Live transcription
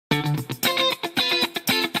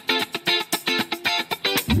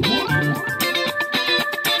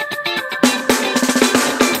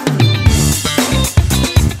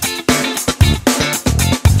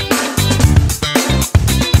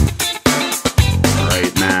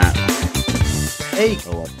Hey.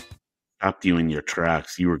 Stopped you in your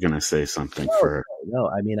tracks. You were going to say something No,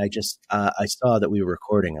 I mean, I just, I saw that we were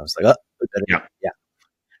recording. I was like, oh, yeah.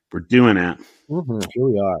 We're doing it. Here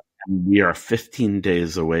we are. And we are 15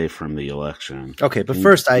 days away from the election. Okay, but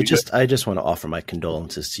first, I just want to offer my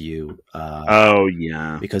condolences to you. Oh,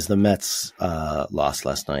 yeah. Because the Mets lost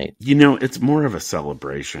last night. You know, it's more of a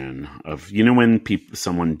celebration of, you know, when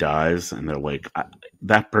someone dies and they're like,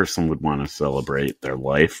 that person would want to celebrate their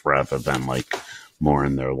life rather than like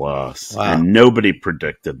mourn their loss. Wow. And nobody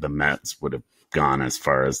predicted the Mets would have gone as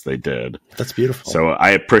far as they did. That's beautiful. So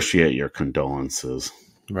I appreciate your condolences.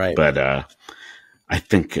 Right. But I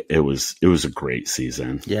think it was a great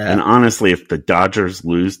season. Yeah. And honestly, if the Dodgers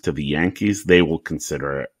lose to the Yankees, they will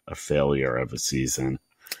consider it a failure of a season.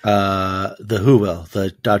 Who will?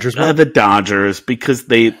 The Dodgers will? The Dodgers, because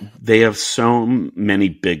they have so many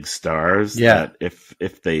big stars that if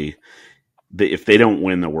they don't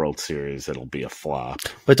win the World Series, it'll be a flop.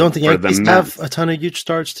 But don't the Yankees have a ton of huge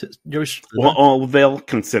stars? Well, they'll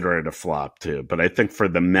consider it a flop too. But I think for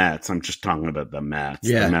the Mets, I'm just talking about the Mets.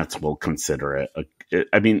 Yeah. The Mets will consider it.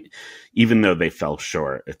 I mean, even though they fell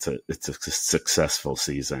short, it's a successful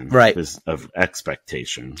season, right? Of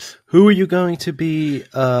expectations. Who are you going to be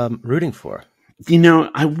rooting for? You know,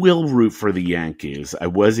 I will root for the Yankees. I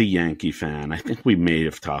was a Yankee fan. I think we may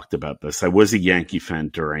have talked about this. I was a Yankee fan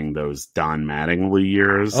during those Don Mattingly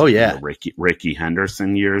years. Oh, yeah. Ricky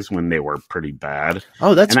Henderson years when they were pretty bad.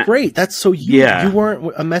 Oh, that's great. That's so you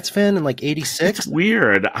weren't a Mets fan in like 86? It's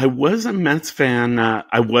weird. I was a Mets fan.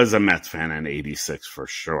 I was a Mets fan in 86 for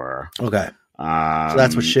sure. Okay. So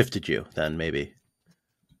that's what shifted you then, maybe.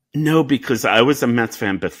 No, because I was a Mets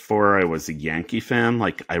fan before I was a Yankee fan.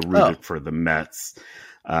 Like, I rooted for the Mets,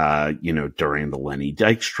 during the Lenny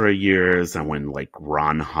Dykstra years and when, like,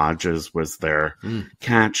 Ron Hodges was their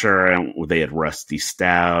catcher and they had Rusty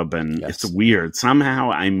Staub. And It's weird.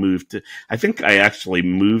 Somehow I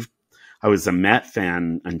was a Met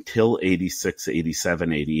fan until 86,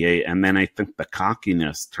 87, 88. And then I think the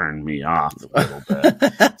cockiness turned me off a little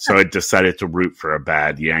bit. So I decided to root for a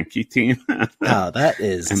bad Yankee team. Wow, that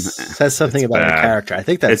says something about your character. I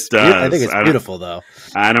think I think it's beautiful, though.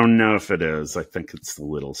 I don't know if it is. I think it's a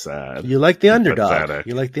little sad. You like the underdog. Pathetic.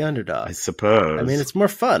 You like the underdog. I suppose. I mean, it's more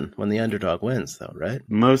fun when the underdog wins, though, right?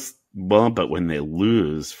 But when they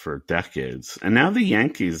lose for decades. And now the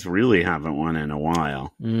Yankees really haven't won in a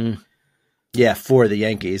while. Yeah, for the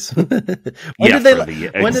Yankees. When did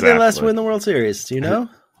they last win the World Series? Do you know?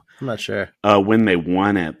 I'm not sure. When they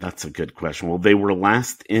won it, that's a good question. Well, they were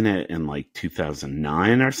last in it in like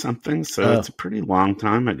 2009 or something, so it's a pretty long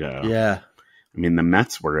time ago. Yeah. I mean, the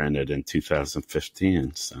Mets were in it in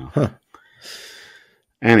 2015, so.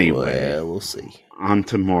 Anyway. Well, we'll see. On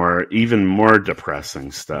to even more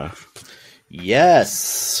depressing stuff.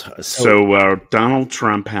 Yes. So Donald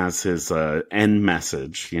Trump has his end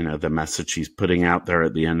message, the message he's putting out there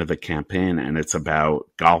at the end of the campaign, and it's about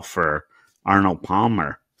golfer Arnold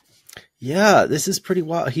Palmer. Yeah, this is pretty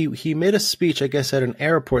wild. He made a speech, I guess, at an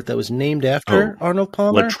airport that was named after Arnold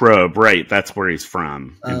Palmer. Latrobe, right. That's where he's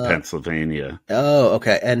from, in Pennsylvania. Oh,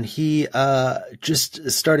 okay. And he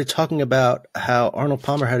just started talking about how Arnold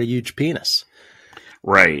Palmer had a huge penis.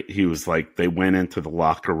 Right. He was like, they went into the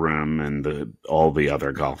locker room and all the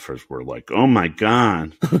other golfers were like, oh my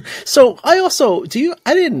God. So I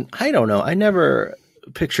don't know. I never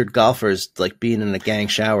pictured golfers like being in a gang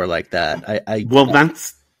shower like that.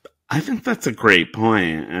 I think that's a great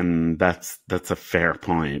point, and that's a fair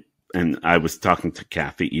point. And I was talking to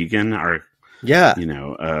Kathy Egan, our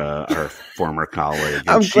former colleague.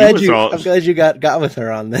 I'm glad you got with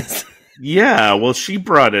her on this. Yeah, well, she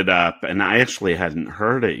brought it up, and I actually hadn't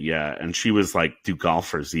heard it yet. And she was like, do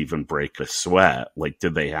golfers even break a sweat? Like,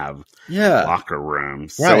 do they have locker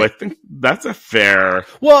rooms? Right. So I think that's a fair...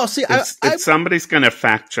 Well, see, if somebody's going to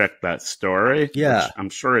fact check that story, which I'm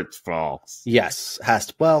sure it's false. Yes, has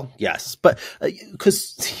to. Well, yes. But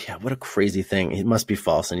because, what a crazy thing. It must be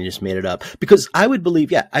false, and you just made it up. Because I would believe,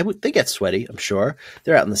 they get sweaty, I'm sure.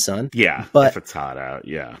 They're out in the sun. Yeah, if it's hot out,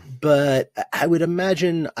 yeah. But I would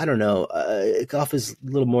imagine, I don't know, golf is a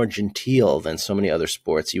little more genteel than so many other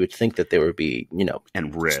sports. You would think that there would be,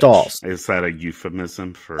 and rich. Stalls. Is that a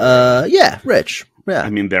euphemism for? Rich. Yeah. I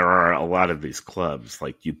mean, there are a lot of these clubs.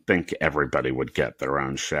 Like, you'd think everybody would get their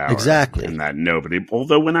own shower. Exactly. And that nobody.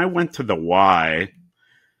 Although when I went to the Y,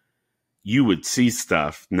 you would see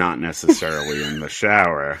stuff not necessarily in the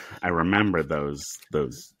shower. I remember those,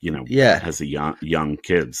 as a young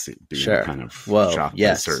kids being kind of shocked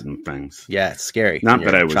by certain things. Yeah, it's scary. Not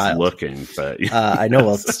that I was looking, but I know.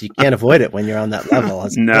 Well, you can't avoid it when you're on that level.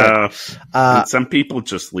 No, some people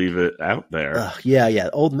just leave it out there. Yeah.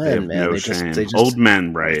 Old men, man. No shame. They just, old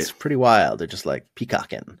men, right? It's pretty wild. They're just like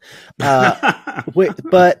peacocking. Wait,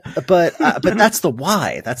 but that's the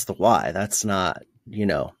why. That's the why. That's not,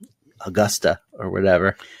 Augusta or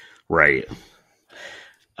whatever. Right.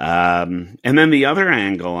 And then the other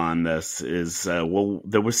angle on this is, there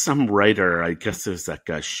was some writer, I guess it was that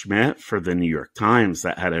guy Schmidt for the New York Times,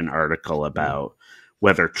 that had an article about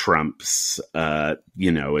whether Trump's,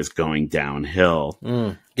 is going downhill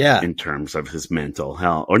in terms of his mental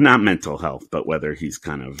health, or not mental health, but whether he's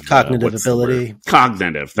kind of cognitive ability.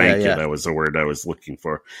 Cognitive. Thank you. That was the word I was looking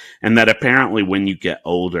for. And that apparently when you get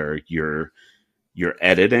older, your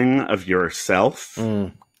editing of yourself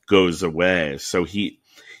goes away. So he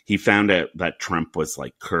found out that Trump was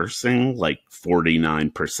like cursing like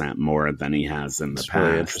 49% more than he has in the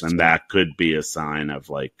past. And that could be a sign of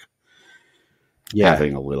like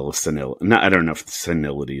having a little senility. No, I don't know if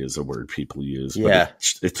senility is a word people use, but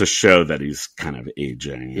it's a show that he's kind of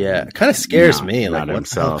aging. Yeah. It kind of scares me. Like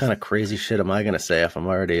what kind of crazy shit am I going to say if I'm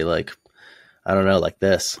already like, I don't know, like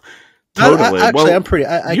this? Totally. Actually, I'm pretty.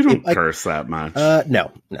 You don't curse that much.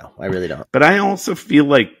 No, I really don't. But I also feel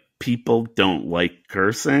like people don't like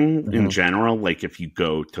cursing in general. Like if you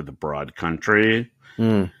go to the broad country,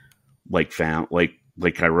 like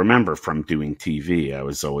I remember from doing TV, I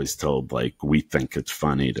was always told like we think it's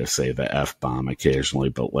funny to say the F-bomb occasionally,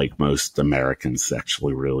 but like most Americans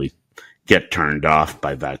actually really get turned off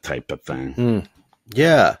by that type of thing.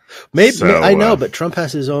 Yeah, maybe I know, but Trump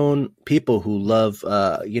has his own people who love,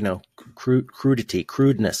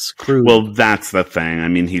 crudeness. Well, that's the thing. I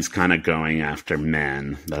mean, he's kind of going after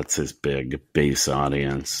men. That's his big base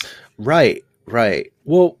audience. Right.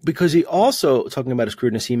 Well, because he also, talking about his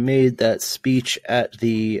crudeness, he made that speech at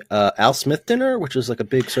the Al Smith dinner, which is like a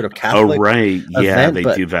big sort of Catholic event, yeah, they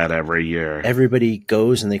do that every year. Everybody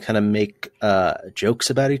goes and they kind of make jokes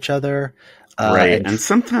about each other. Right, and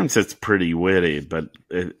sometimes it's pretty witty, but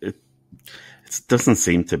it doesn't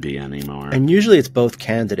seem to be anymore. And usually it's both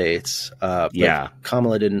candidates.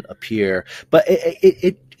 Kamala didn't appear, but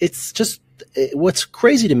it's just what's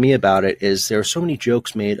crazy to me about it is there are so many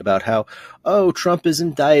jokes made about how Trump is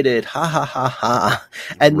indicted, ha ha ha ha,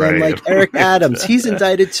 and then like Eric Adams, he's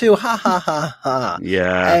indicted too, ha ha ha ha.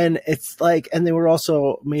 Yeah, and it's like, and they were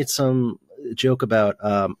also made some joke about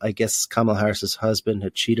I guess Kamala Harris's husband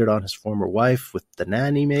had cheated on his former wife with the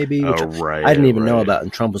nanny, maybe, which I didn't even know about,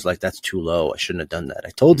 and Trump was like, that's too low, I shouldn't have done that. I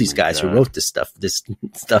told these guys who wrote this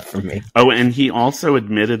stuff for me. And he also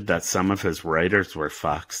admitted that some of his writers were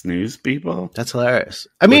Fox News people. That's hilarious.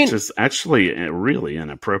 I mean, which is actually really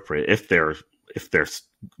inappropriate if they're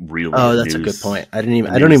really that's a good point. I don't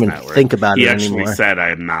even think about it anymore. He actually said I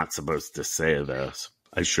am not supposed to say this,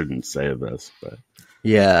 I shouldn't say this, but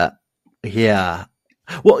yeah.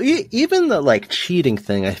 Well, even the like cheating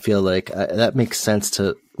thing, I feel like that makes sense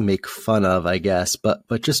to make fun of, I guess. But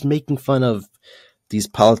just making fun of these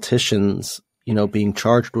politicians, being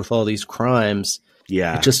charged with all these crimes.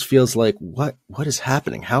 Yeah, it just feels like what is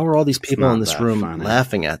happening? How are all these people in this room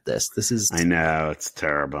laughing at this? I know, it's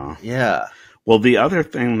terrible. Yeah. Well, the other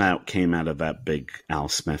thing that came out of that big Al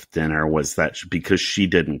Smith dinner was that because she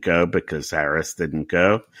didn't go, because Harris didn't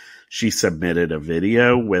go, she submitted a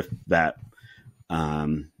video with that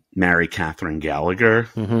Mary Catherine Gallagher.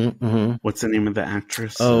 What's the name of the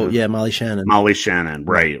actress? Molly Shannon. Molly Shannon,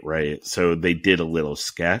 right. So they did a little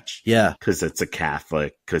sketch. Yeah. Because it's a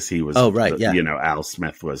Catholic, because he was, Al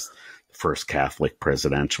Smith was the first Catholic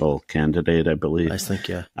presidential candidate, I believe. I think,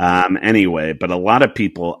 yeah. Anyway, but a lot of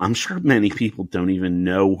people, I'm sure many people don't even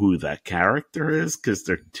know who that character is because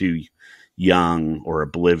they're too young or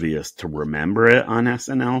oblivious to remember it on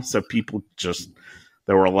SNL. So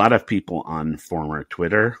there were a lot of people on former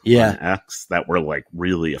Twitter, on X, that were like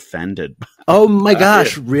really offended. Oh my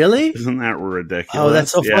gosh, really? Isn't that ridiculous? Oh,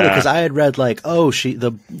 that's so funny, because I had read like,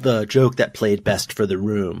 the joke that played best for the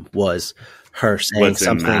room was her saying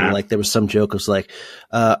something like, there was some joke. It was like,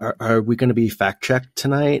 are we going to be fact checked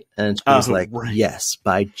tonight? And she was like, yes,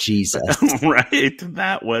 by Jesus. Right.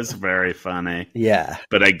 That was very funny. Yeah.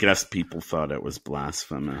 But I guess people thought it was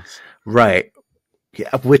blasphemous. Right.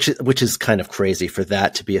 Yeah. Which is kind of crazy for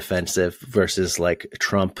that to be offensive versus like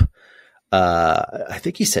Trump. I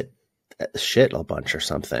think he said shit a bunch or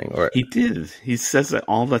something. Or he did. He says it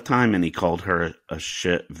all the time, and he called her a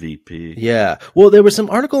shit VP. Yeah. Well, there was some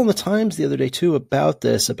article in the Times the other day too about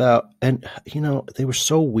this, and they were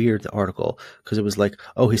so weird, the article, because it was like,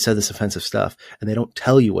 oh, he said this offensive stuff, and they don't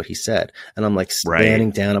tell you what he said. And I'm like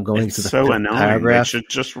standing down, I'm going to the paragraph. They should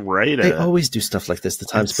just write it. They always do stuff like this, the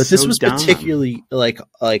Times, but this was particularly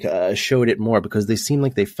showed it more because they seemed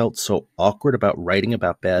like they felt so awkward about writing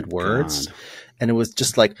about bad words. God. And it was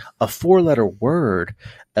just like a 4-letter word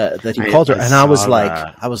that he called her, and I was like,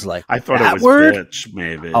 I thought it was word? Bitch,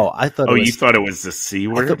 maybe. Oh, I thought. Oh, you thought it was the C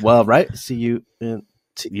word? Well, right, C-U.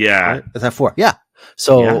 Yeah, right? Is that 4? Yeah.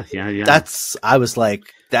 So yeah. I was like,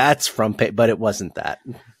 that's from, but it wasn't that.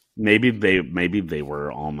 Maybe they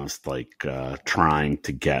were almost like trying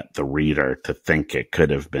to get the reader to think it could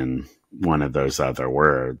have been one of those other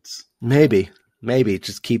words. Maybe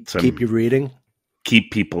just keep you reading.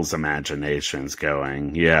 Keep people's imaginations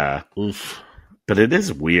going. Yeah. Oof. But it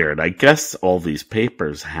is weird. I guess all these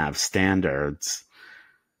papers have standards.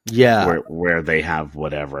 Yeah. Where they have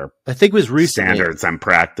whatever. I think it was recently. Standards and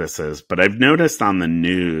practices. But I've noticed on the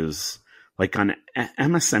news, like on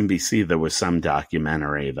MSNBC, there was some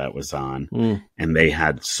documentary that was on, and they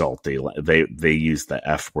had salty. They used the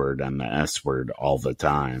F word and the S word all the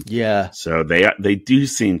time. Yeah. So they do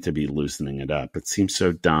seem to be loosening it up. It seems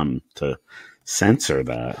so dumb to censor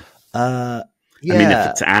that. Yeah. I mean,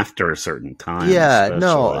 if it's after a certain time. Yeah,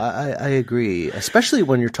 no, I agree. Especially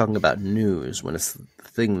when you're talking about news, when it's the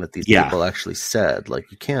thing that these people actually said.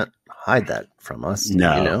 Like, you can't hide that from us.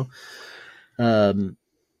 No.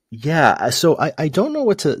 Yeah, so I don't know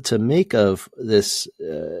what to make of this,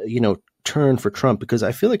 turn for Trump, because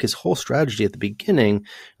I feel like his whole strategy at the beginning,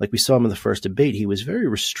 like we saw him in the first debate, he was very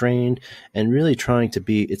restrained and really trying to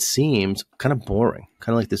be, it seems, kind of boring,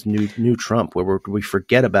 kind of like this new Trump, where we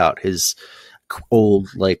forget about his old,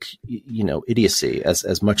 idiocy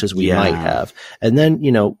as much as we might have. And then,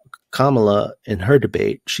 Kamala, in her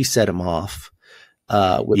debate, she set him off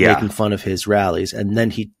with making fun of his rallies. And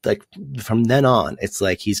then he, from then on, it's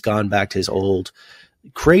like he's gone back to his old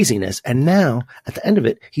craziness, and now at the end of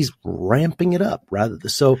it, he's ramping it up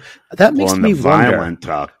so that makes me wonder. Violent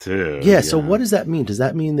talk too. Yeah. So what does that mean? Does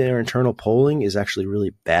that mean their internal polling is actually really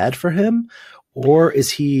bad for him, or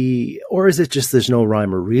is it just there's no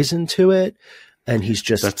rhyme or reason to it, and he's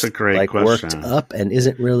just that's a great question. Worked up and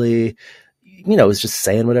isn't really, is just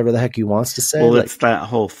saying whatever the heck he wants to say. Well, it's that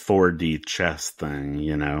whole 4D chess thing,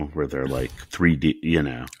 where they're like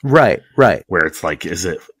 3D, Right. Where it's like,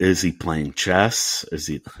 is he playing chess? Is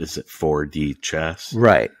it 4D chess?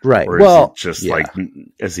 Right. Or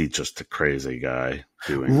is he just a crazy guy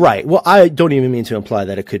doing? Right. Well, I don't even mean to imply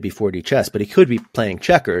that it could be 4D chess, but he could be playing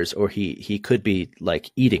checkers, or he could be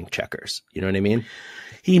like eating checkers. You know what I mean?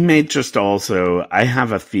 He may just also, I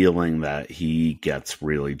have a feeling that he gets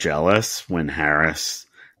really jealous when Harris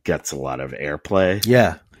gets a lot of airplay.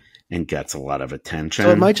 Yeah. And gets a lot of attention.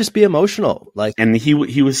 So it might just be emotional. And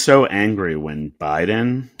he was so angry when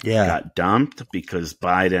Biden got dumped, because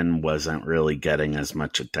Biden wasn't really getting as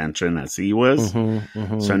much attention as he was.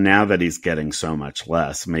 So now that he's getting so much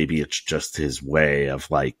less, maybe it's just his way of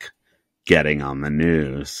getting on the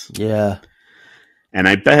news. Yeah. And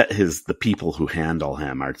I bet the people who handle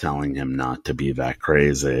him are telling him not to be that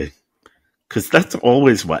crazy, because that's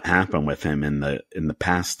always what happened with him in the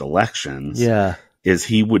past elections. Yeah, is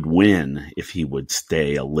he would win if he would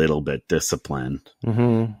stay a little bit disciplined.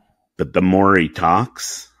 But the more he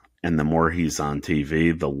talks and the more he's on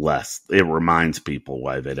TV, the less it reminds people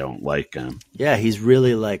why they don't like him. Yeah, he's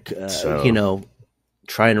really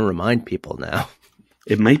trying to remind people now.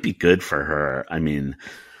 It might be good for her. I mean.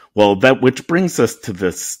 Well, which brings us to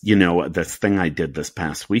this, this thing I did this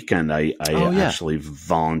past weekend. I actually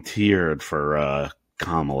volunteered for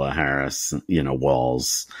Kamala Harris,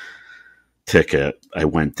 Wall's ticket. I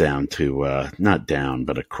went down to, not down,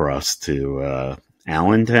 but across to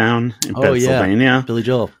Allentown in Pennsylvania. Yeah. Billy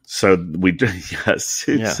Joel. So we did, yes,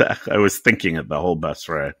 exactly. I was thinking of the whole bus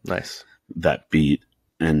ride. Nice. That beat.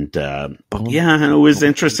 And, it was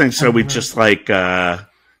interesting. So we just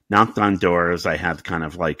knocked on doors. I had kind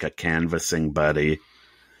of like a canvassing buddy.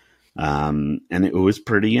 And it was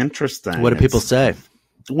pretty interesting. What do people say?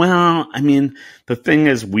 Well, I mean, the thing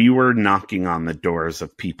is, we were knocking on the doors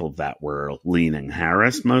of people that were leaning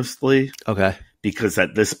Harris mostly. Okay. Because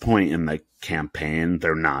at this point in the campaign,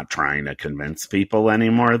 they're not trying to convince people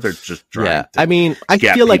anymore. They're just trying to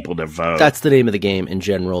get feel people like to vote. That's the name of the game in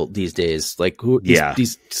general these days. Like,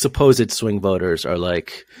 these supposed swing voters are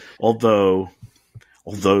like... Although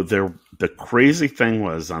the crazy thing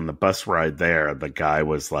was, on the bus ride there, the guy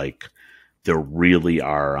was like, there really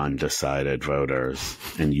are undecided voters,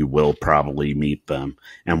 and you will probably meet them.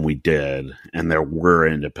 And we did. And there were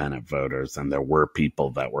independent voters, and there were people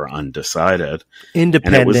that were undecided.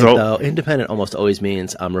 Independent, though. Independent almost always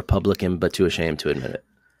means I'm Republican, but too ashamed to admit it.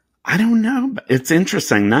 I don't know. It's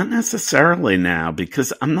interesting. Not necessarily now,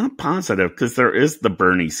 because I'm not positive, because there is the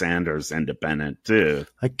Bernie Sanders independent, too.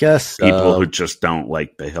 I guess. People who just don't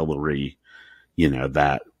like the Hillary,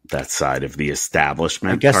 that side of the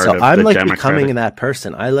establishment. I guess part so. of I'm like Democratic... becoming that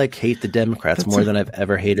person. I hate the Democrats more than I've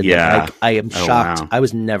ever hated them. I am shocked. Wow. I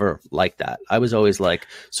was never like that. I was always like,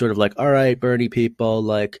 sort of like, all right, Bernie people,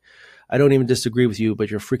 like, I don't even disagree with you,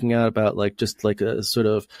 but you're freaking out about like just like a sort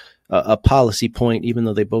of a policy point, even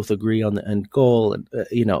though they both agree on the end goal. And,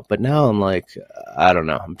 but now I'm like, I don't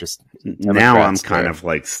know. I'm just now I'm kind of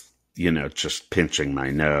like, just pinching my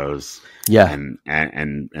nose. Yeah.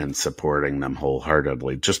 And supporting them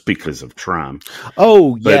wholeheartedly just because of Trump.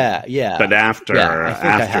 Oh, yeah. But after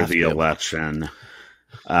the election,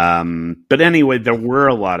 but anyway, there were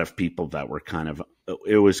a lot of people that were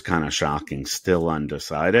it was kind of shocking, still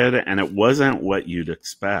undecided. And it wasn't what you'd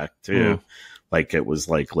expect too. Like it was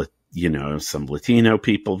like, some Latino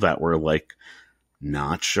people that were like,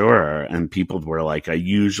 not sure. And people were like, I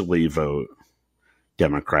usually vote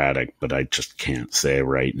Democratic, but I just can't say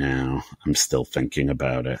right now. I'm still thinking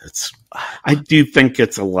about it. I do think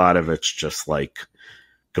it's a lot of it's just like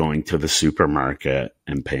going to the supermarket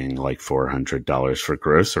and paying like $400 for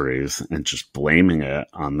groceries and just blaming it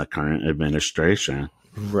on the current administration.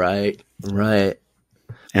 Right.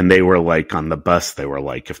 And they were like on the bus, they were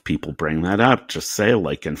like, if people bring that up, just say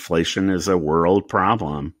like inflation is a world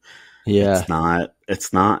problem. Yeah.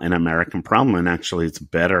 It's not an American problem, and actually it's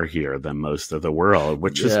better here than most of the world,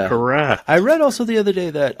 which is correct. I read also the other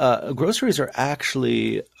day that groceries are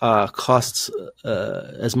actually costs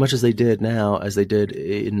as much as they did now as they did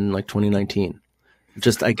in like 2019.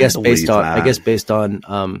 Just I guess based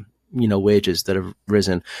on wages that have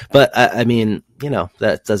risen. But I mean,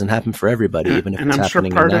 that doesn't happen for everybody, even if it's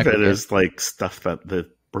happening. And I'm sure part of it is like stuff that the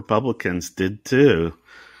Republicans did too.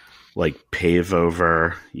 Like pave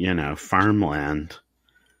over, farmland,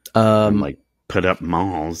 and like put up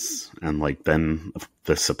malls, and like then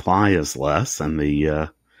the supply is less and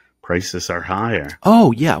the prices are higher.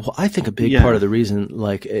 Oh yeah, well I think a big part of the reason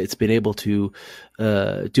like it's been able to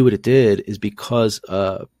do what it did is because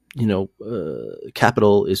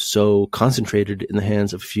capital is so concentrated in the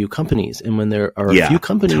hands of a few companies, and when there are a few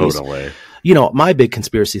companies, totally. My big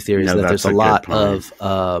conspiracy theory is that there's a lot of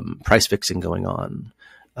price fixing going on.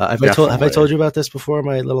 Have I told you about this before?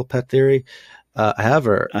 My little pet theory. I have,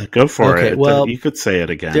 or go for it. Well, you could say it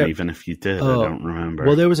again, even if you did. I don't remember.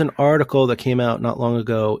 Well, there was an article that came out not long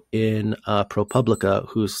ago in ProPublica,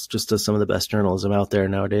 who's just does some of the best journalism out there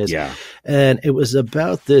nowadays. Yeah, and it was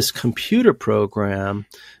about this computer program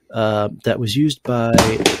that was used by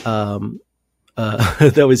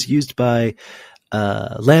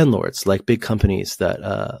landlords, like big companies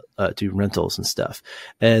that do rentals and stuff.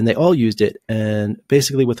 And they all used it. And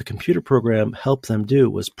basically what the computer program helped them do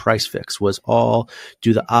was price fix, was all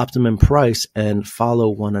do the optimum price and follow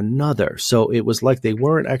one another. So it was like they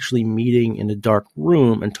weren't actually meeting in a dark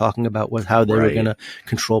room and talking about how they were going to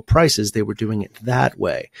control prices. They were doing it that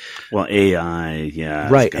way. Well, AI,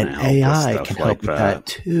 right. And AI can help with that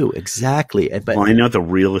too. Exactly. But I know the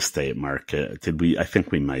real estate market. I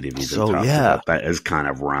think we might have even talked about that, is kind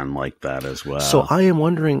of run like that as well. So I am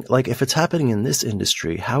wondering, like, if it's happening in this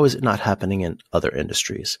industry, how is it not happening in other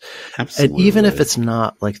industries? Absolutely. And even if it's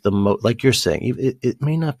not like like you're saying, it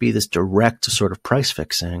may not be this direct sort of price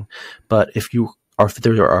fixing, but if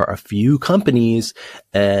there are a few companies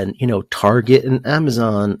and, Target and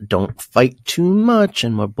Amazon don't fight too much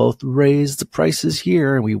and we'll both raise the prices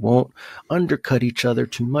here and we won't undercut each other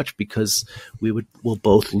too much because we'll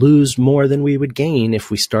both lose more than we would gain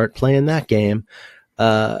if we start playing that game.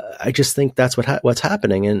 I just think that's what's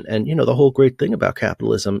happening. And, the whole great thing about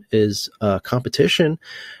capitalism is, competition.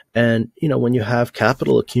 And, when you have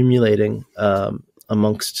capital accumulating,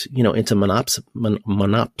 amongst, into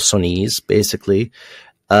monopsonies, basically,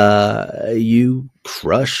 you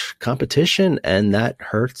crush competition and that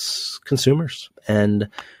hurts consumers. And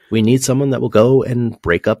we need someone that will go and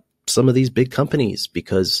break up some of these big companies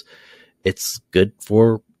because it's good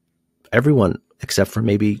for everyone except for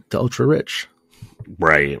maybe the ultra rich.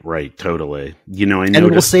 Right, totally. I know, and it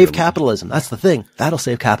will save capitalism. That's the thing. That'll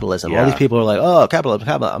save capitalism. All these people are like, "Oh, capitalism."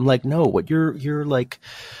 I'm like, no. What you're like,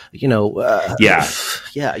 you're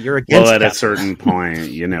against. Well, at a certain point,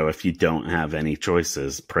 if you don't have any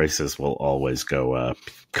choices, prices will always go up.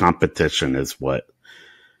 Competition is what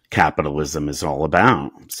capitalism is all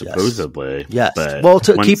about, supposedly. Yes. But well,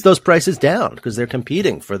 to keep those prices down because they're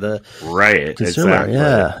competing for the consumer. Exactly.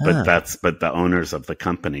 Yeah. But the owners of the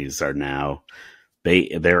companies are now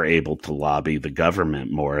they're able to lobby the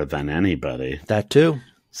government more than anybody. That too.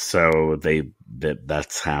 So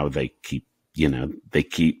that's how they keep.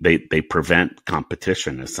 They prevent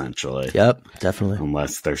competition essentially. Yep, definitely.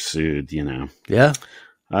 Unless they're sued. Yeah.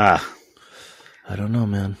 I don't know,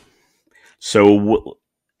 man. So.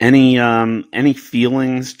 Any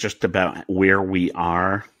feelings just about where we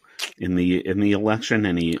are in the election?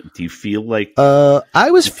 Do you feel like I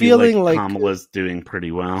was feeling like Kamala's doing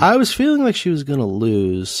pretty well? I was feeling like she was going to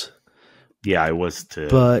lose. Yeah, I was too.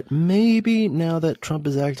 But maybe now that Trump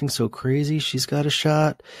is acting so crazy, she's got a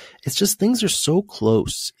shot. It's just things are so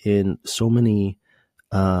close in so many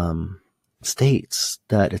states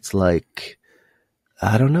that it's like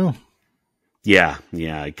I don't know. Yeah,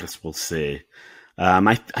 I guess we'll see.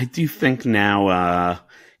 I do think now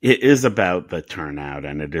it is about the turnout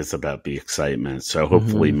and it is about the excitement. So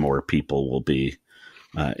hopefully more people will be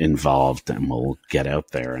involved and will get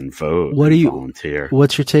out there and vote. Volunteer.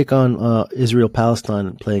 What's your take on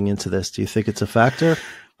Israel-Palestine playing into this? Do you think it's a factor?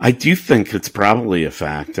 I do think it's probably a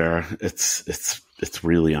factor. It's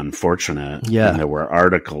really unfortunate. Yeah. And there were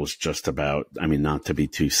articles just about, not to be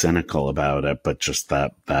too cynical about it, but just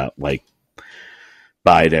that like,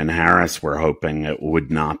 Biden and Harris were hoping it would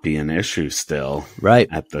not be an issue still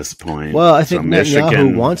at this point. Well, I think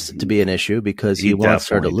Netanyahu wants it to be an issue because he wants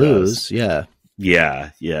her to lose. Does.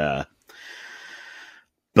 Yeah.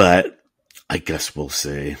 But I guess we'll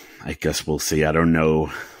see. I don't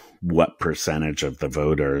know what percentage of the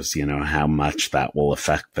voters, how much that will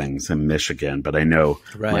affect things in Michigan. But I know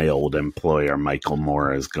my old employer, Michael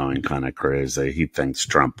Moore, is going kind of crazy. He thinks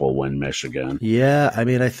Trump will win Michigan. Yeah,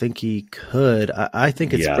 I think he could. I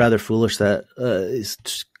think it's rather foolish that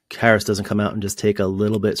Harris doesn't come out and just take a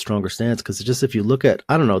little bit stronger stance because just if you look at,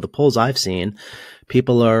 I don't know, the polls I've seen,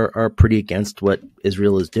 people are pretty against what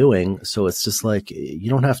Israel is doing. So it's just like you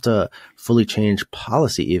don't have to fully change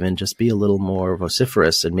policy even, just be a little more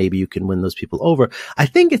vociferous and maybe you can win those people over. I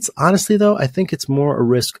think it's honestly though, I think it's more a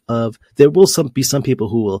risk of there will be some people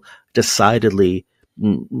who will decidedly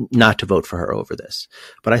not to vote for her over this.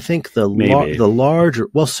 But I think the larger,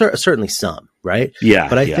 well, certainly some, right? Yeah.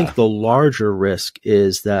 But I think the larger risk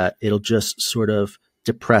is that it'll just sort of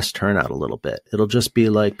depress turnout a little bit. It'll just be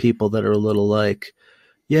like people that are a little like,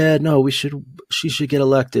 yeah, no, she should get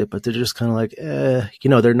elected, but they're just kind of like,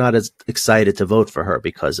 they're not as excited to vote for her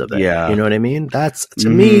because of that. Yeah. You know what I mean? That's, to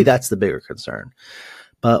me, that's the bigger concern.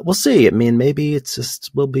 But we'll see. Maybe it's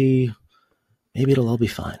just, maybe it'll all be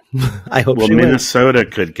fine. I hope. Well, Minnesota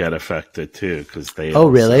could get affected too because they. Oh,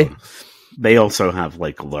 really? They also have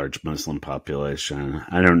like a large Muslim population.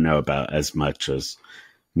 I don't know about as much as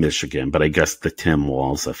Michigan, but I guess the Tim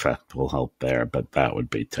Walz effect will help there. But that would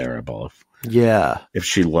be terrible if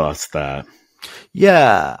she lost that.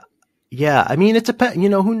 Yeah. It depends.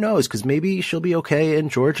 Who knows? Because maybe she'll be okay in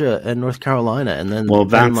Georgia and North Carolina, and then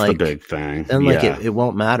that's the big thing. Then it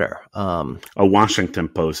won't matter. A Washington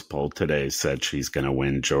Post poll today said she's going to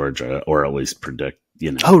win Georgia, or at least predict.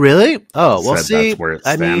 Oh, really? Oh, well, see, that's where it's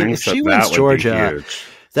standing. If she wins Georgia,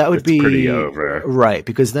 that would be pretty over, right?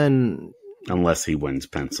 Because then, unless he wins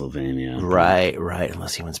Pennsylvania, right.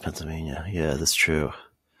 Unless he wins Pennsylvania, yeah, that's true.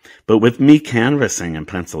 But with me canvassing in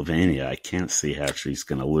Pennsylvania, I can't see how she's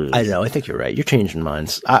going to lose. I know. I think you're right. You're changing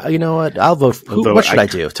minds. You know what? I'll vote. What should I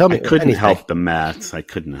do? Tell me. I couldn't help the Mets.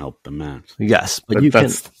 Yes, but you can.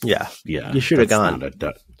 Yeah. You should have gone.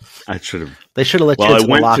 I should have. They should have let you. Well, I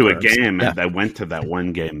went to a game, and I went to that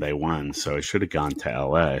one game they won, so I should have gone to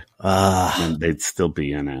L.A. And they'd still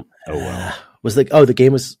be in it. Oh well. The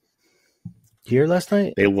game was here last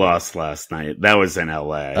night? They lost last night. That was in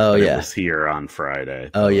LA. Oh, yeah. It was here on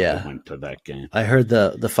Friday. Oh, yeah. I went to that game. I heard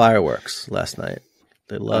the fireworks last night.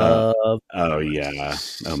 They love. Oh, yeah.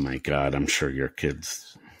 Oh, my God. I'm sure your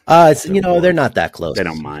kids. They're not that close. They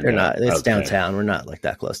don't mind. They're not. It's downtown. We're not like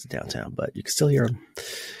that close to downtown, but you can still hear them.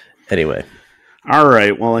 Anyway. All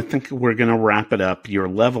right. Well, I think we're going to wrap it up. Your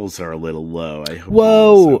levels are a little low. I hope.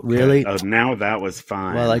 Whoa, okay. Really? Oh, now that was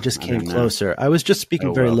fine. Well, I just came closer. I was just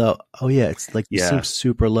speaking very low. Oh, yeah. It's like, it seems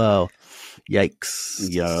super low. Yikes.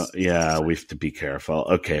 Yeah. We have to be careful.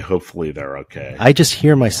 Okay. Hopefully they're okay. I just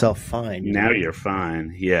hear myself fine. Now you're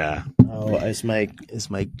fine. Yeah. Oh, is my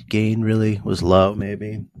gain really was low?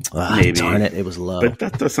 Maybe. Maybe. Darn it. It was low. But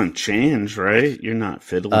that doesn't change, right? You're not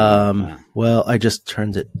fiddling. Well, I just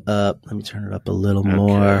turned it up. Let me turn it up a little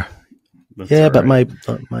more. That's but right.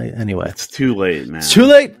 my anyway. It's too late now. It's too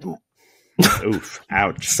late. Oof.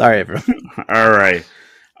 Ouch. Sorry, everyone. All right.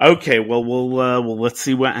 Okay, well, let's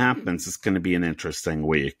see what happens. It's going to be an interesting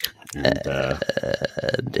week. And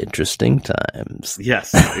interesting times.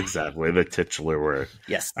 Yes, exactly. The titular word.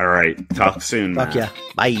 Yes. All right. Talk soon. Fuck yeah.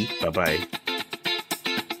 Bye. Bye-bye.